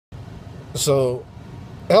So,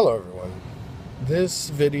 hello everyone. This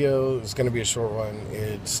video is going to be a short one.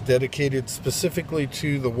 It's dedicated specifically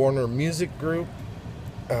to the Warner Music Group.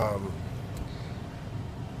 Um,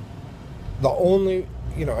 the only,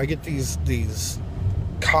 I get these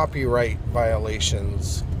copyright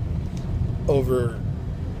violations over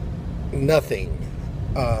nothing.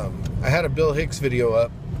 I had a Bill Hicks video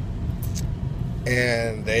up,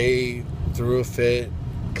 and they threw a fit,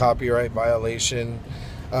 copyright violation.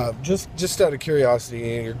 Just out of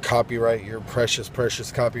curiosity, your copyright, your precious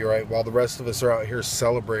copyright, while the rest of us are out here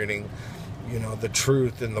celebrating, the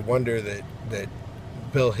truth and the wonder that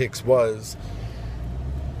Bill Hicks was.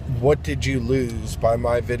 What did you lose by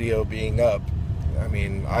my video being up? I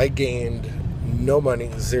mean, I gained no money,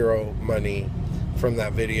 zero money from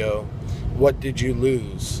that video. What did you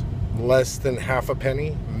lose? Less than half a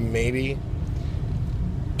penny, maybe.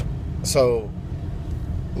 So,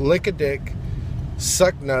 lick a dick,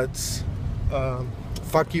 suck nuts.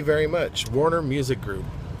 Fuck you very much. Warner Music Group.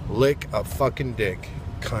 Lick a fucking dick,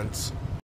 cunts.